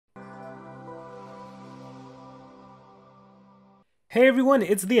Hey everyone,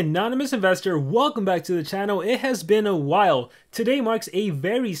 it's the Anonymous Investor. Welcome back to the channel. It has been a while. Today marks a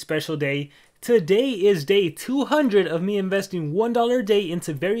very special day. Today is day 200 of me investing $1 a day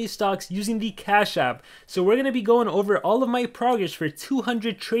into various stocks using the Cash App. So we're going to be going over all of my progress for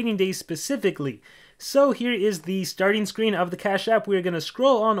 200 trading days specifically. So here is the starting screen of the Cash App. We're going to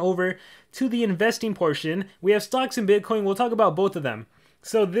scroll on over to the investing portion. We have stocks and Bitcoin. We'll talk about both of them.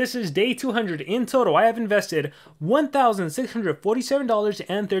 So this is day 200. In total, I have invested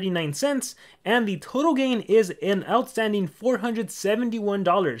 $1,647.39, and the total gain is an outstanding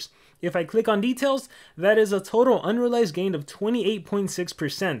 $471. If I click on details, that is a total unrealized gain of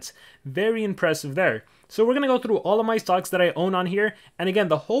 28.6%. Very impressive there. So we're going to go through all of my stocks that I own on here. And again,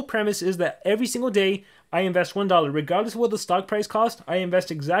 the whole premise is that every single day I invest $1. Regardless of what the stock price cost, I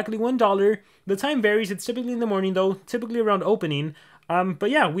invest exactly $1. The time varies. It's typically in the morning though, typically around opening. But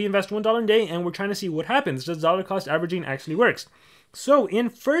yeah, we invest $1 a day and we're trying to see what happens. Does dollar cost averaging actually works? So in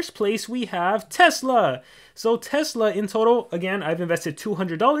first place, we have Tesla. So Tesla in total, again, I've invested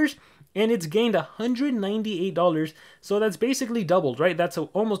 $200 and it's gained $198. So that's basically doubled, right? That's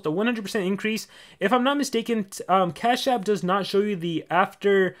almost a 100% increase. If I'm not mistaken, Cash App does not show you the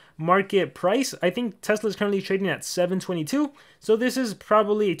after market price. I think Tesla is currently trading at $722. So this is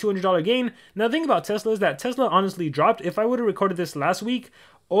probably a $200 gain. Now the thing about Tesla is that Tesla honestly dropped. If I would have recorded this last week,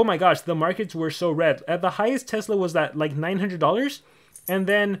 oh my gosh, the markets were so red. At the highest, Tesla was at like $900. And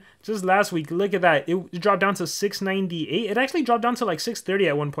then just last week, look at that. It dropped down to $698. It actually dropped down to like $630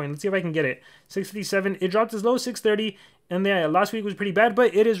 at one point. Let's see if I can get it. $657. It dropped as low as $630. And then last week was pretty bad,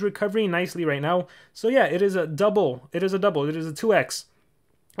 but it is recovering nicely right now. So yeah, it is a double. It is a double. It is a 2x.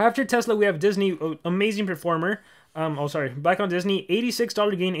 After Tesla, we have Disney, amazing performer. Back on Disney,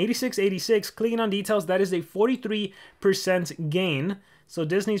 $86 gain, 86.86. Clicking on details, that is a 43% gain. So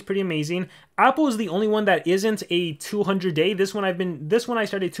Disney's pretty amazing. Apple is the only one that isn't a 200-day. This one I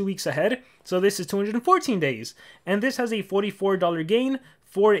started 2 weeks ahead. So this is 214 days. And this has a $44 gain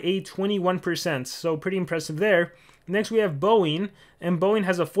for a 21%. So pretty impressive there. Next we have Boeing, and Boeing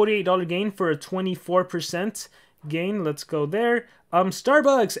has a $48 gain for a 24% gain. Let's go there.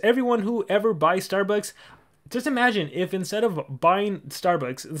 Starbucks, everyone who ever buys Starbucks, just imagine if instead of buying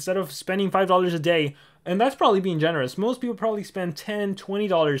Starbucks, instead of spending $5 a day, and that's probably being generous. Most people probably spend $10,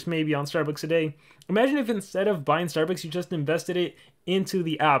 $20 maybe on Starbucks a day. Imagine if instead of buying Starbucks, you just invested it into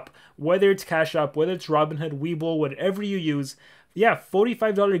the app, whether it's Cash App, whether it's Robinhood, Webull, whatever you use. Yeah,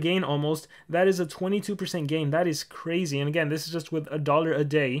 $45 gain almost. That is a 22% gain. That is crazy. And again, this is just with $1 a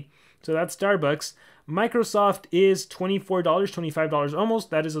day. So that's Starbucks. Microsoft is $24, $25 almost.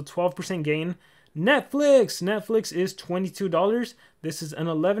 That is a 12% gain. Netflix is $22. This is an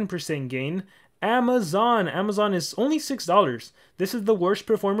 11% gain. Amazon is only $6. This is the worst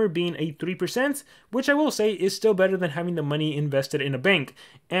performer, being a 3%, which I will say is still better than having the money invested in a bank.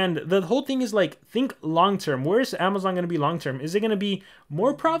 And the whole thing is like, think long term. Where is Amazon going to be long term? Is it going to be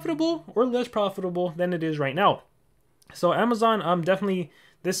more profitable or less profitable than it is right now? So Amazon, definitely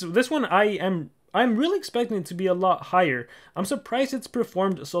this one I'm really expecting it to be a lot higher. I'm surprised it's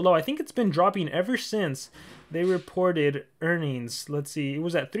performed so low. I think it's been dropping ever since they reported earnings. Let's see. It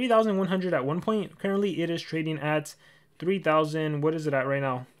was at 3,100 at one point. Currently, it is trading at 3,000. What is it at right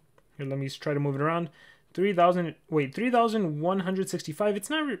now? Here, let me try to move it around. 3,165. It's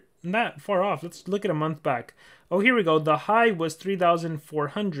not that far off. Let's look at a month back. Oh, here we go. The high was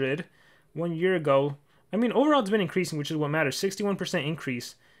 3,400 1 year ago. I mean, overall, it's been increasing, which is what matters. 61%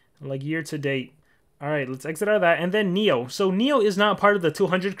 increase, like year to date. All right, let's exit out of that. And then NEO. So NEO is not part of the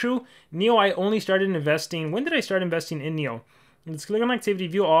 200 crew. NEO, I only started investing. When did I start investing in NEO? Let's click on activity,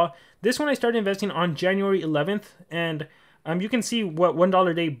 view all. This one I started investing on January 11th. And you can see what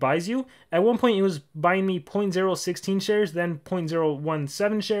 $1 a day buys you. At one point, it was buying me 0.016 shares, then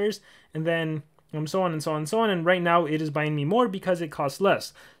 0.017 shares, and then so on and so on and so on. And right now, it is buying me more because it costs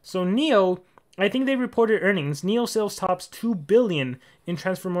less. So NEO, I think they reported earnings. NEO sales tops $2 billion in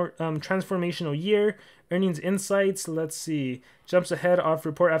transformational year. Earnings insights, let's see. Jumps ahead off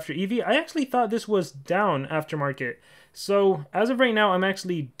report after EV. I actually thought this was down after market. So as of right now, I'm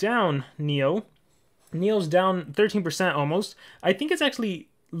actually down NEO. NEO's down 13% almost. I think it's actually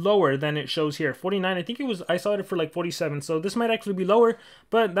lower than it shows here, 49. I think I saw it for like 47, so this might actually be lower,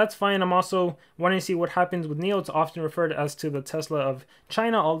 but that's fine. I'm also wanting to see what happens with NEO. It's often referred as to the Tesla of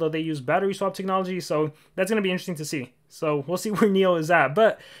China, although they use battery swap technology, so that's going to be interesting to see. So we'll see where NEO is at.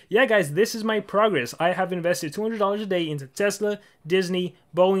 But yeah, guys, this is my progress. I have invested $200 a day into Tesla, Disney,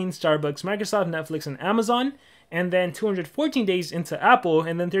 Boeing, Starbucks, Microsoft, Netflix, and Amazon, and then 214 days into Apple,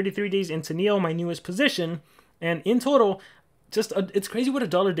 and then 33 days into NEO, my newest position. And in total, it's crazy what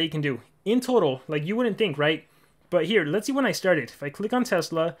 $1 a day can do. In total, like you wouldn't think, right? But here, let's see when I started. If I click on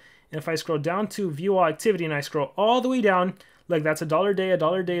Tesla, and if I scroll down to view all activity, and I scroll all the way down, like that's $1 a day,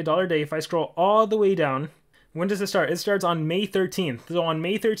 $1 a day, $1 a day. If I scroll all the way down, when does it start? It starts on May 13th. So on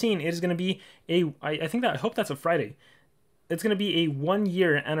May 13th, it is going to be I hope that's a Friday. It's going to be a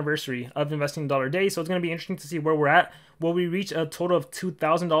 1-year anniversary of investing $1 a day. So it's going to be interesting to see where we're at. Will we reach a total of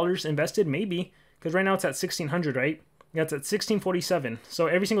 $2,000 invested? Maybe, because right now it's at $1,600, right? Yeah, it's at $1,647. So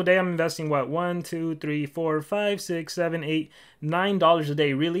every single day I'm investing what? $1, $2, $3, $4, $5, $6, $7, $8, $9 a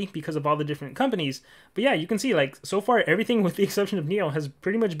day, really, because of all the different companies. But yeah, you can see like so far everything with the exception of NEO has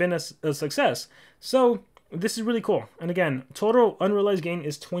pretty much been a success. So this is really cool. And again, total unrealized gain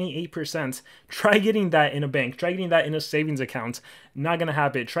is 28%. Try getting that in a bank. Try getting that in a savings account. Not going to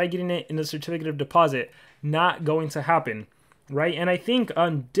happen. Try getting it in a certificate of deposit. Not going to happen, right? And I think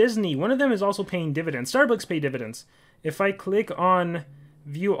on Disney, one of them is also paying dividends. Starbucks pay dividends. If I click on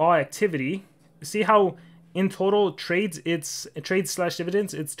view all activity, see how in total trades slash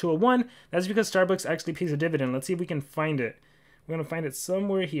dividends, it's 201. That's because Starbucks actually pays a dividend. Let's see if we can find it. We're going to find it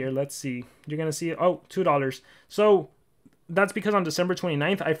somewhere here. Let's see. You're going to see it. Oh, $2. So that's because on December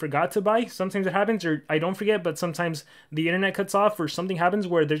 29th, I forgot to buy. Sometimes it happens, or I don't forget, but sometimes the internet cuts off or something happens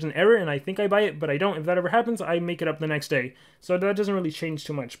where there's an error and I think I buy it, but I don't. If that ever happens, I make it up the next day. So that doesn't really change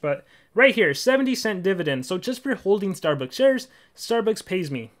too much. But right here, 70-cent dividend. So just for holding Starbucks shares, Starbucks pays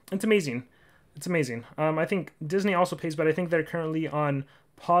me. It's amazing. It's amazing. I think Disney also pays, but I think they're currently on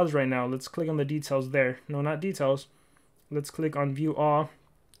pause right now. Let's click on the details there. No, not details. Let's click on view all.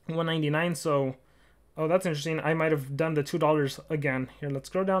 199. So, oh, that's interesting. I might have done the $2 again. Here, let's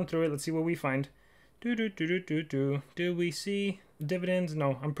scroll down through it. Let's see what we find. Do we see dividends?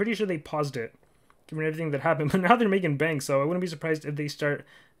 No, I'm pretty sure they paused it, given everything that happened. But now they're making bank, so I wouldn't be surprised if they start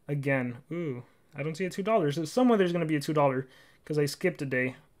again. Ooh, I don't see a $2. So somewhere there's going to be a $2 because I skipped a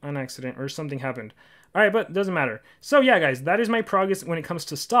day on accident or something happened. All right, but it doesn't matter. So yeah, guys, that is my progress when it comes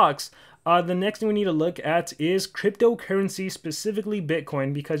to stocks. The next thing we need to look at is cryptocurrency, specifically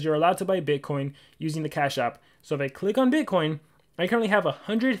Bitcoin, because you're allowed to buy Bitcoin using the Cash App. So if I click on Bitcoin, I currently have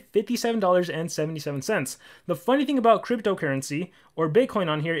 $157.77. The funny thing about cryptocurrency or Bitcoin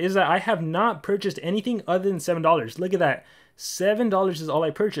on here is that I have not purchased anything other than $7. Look at that. $7 is all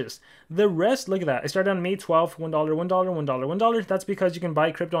I purchased. The rest, look at that. I started on May 12th, $1, $1, $1, $1. That's because you can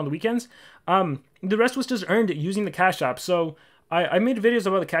buy crypto on the weekends. The rest was just earned using the Cash App. So I made videos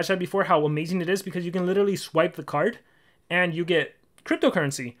about the Cash App before, how amazing it is, because you can literally swipe the card and you get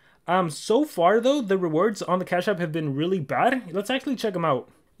cryptocurrency. So far though, the rewards on the Cash App have been really bad. Let's actually check them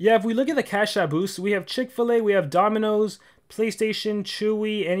out. Yeah, if we look at the Cash App boost, we have Chick-fil-A, we have Domino's, PlayStation,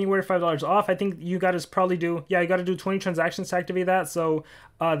 Chewy, anywhere $5 off. I think you got to probably do, yeah, you got to do 20 transactions to activate that. So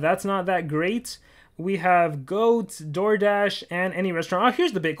that's not that great. We have Goat, DoorDash, and any restaurant. Oh,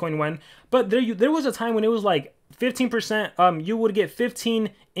 here's the Bitcoin one. But there was a time when it was like 15%. You would get 15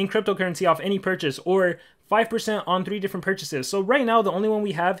 in cryptocurrency off any purchase, or 5% on 3 different purchases. So right now, the only one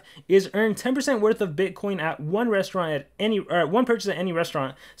we have is earn 10% worth of Bitcoin at one restaurant at any, or one purchase at any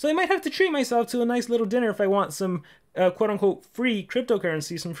restaurant. So I might have to treat myself to a nice little dinner if I want some quote unquote free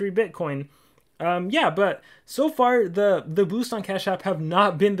cryptocurrency, some free Bitcoin. Yeah, but so far the boost on Cash App have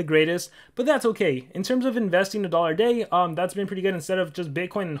not been the greatest, but that's okay. In terms of investing $1 a day, that's been pretty good. Instead of just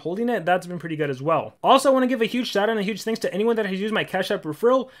Bitcoin and holding it, that's been pretty good as well. Also, I want to give a huge shout out and a huge thanks to anyone that has used my Cash App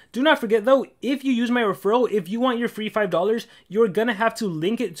referral. Do not forget though, if you use my referral, if you want your free $5, you're gonna have to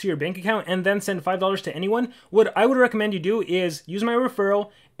link it to your bank account and then send $5 to anyone. What I would recommend you do is use my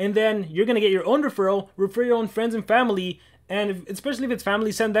referral, and then you're gonna get your own referral, refer your own friends and family. And especially if it's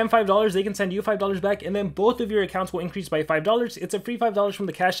family, send them $5, they can send you $5 back, and then both of your accounts will increase by $5. It's a free $5 from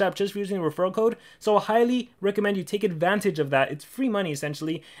the Cash App just for using the referral code. So I highly recommend you take advantage of that. It's free money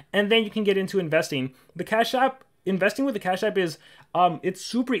essentially, and then you can get into investing. The Cash App, investing with the Cash App is, it's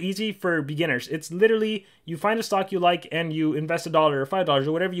super easy for beginners. It's literally, you find a stock you like and you invest $1 or $5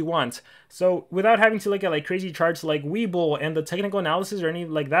 or whatever you want. So without having to look at like crazy charts like Webull and the technical analysis or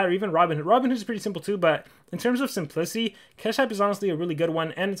anything like that, or even Robinhood. Robinhood is pretty simple too, but in terms of simplicity, Cash App is honestly a really good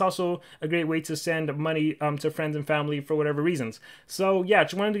one, and it's also a great way to send money to friends and family for whatever reasons. So yeah,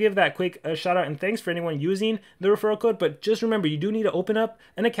 just wanted to give that quick shout out and thanks for anyone using the referral code, but just remember, you do need to open up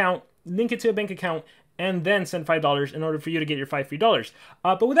an account, link it to a bank account, and then send $5 in order for you to get your $5 free.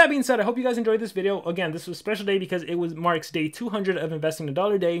 But with that being said, I hope you guys enjoyed this video. Again, this was a special day because it marks day 200 of investing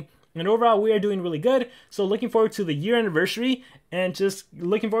 $1 a day. And overall, we are doing really good. So looking forward to the year anniversary, and just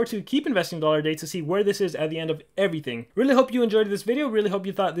looking forward to keep investing $1 a day to see where this is at the end of everything. Really hope you enjoyed this video. Really hope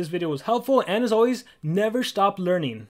you thought this video was helpful. And as always, never stop learning.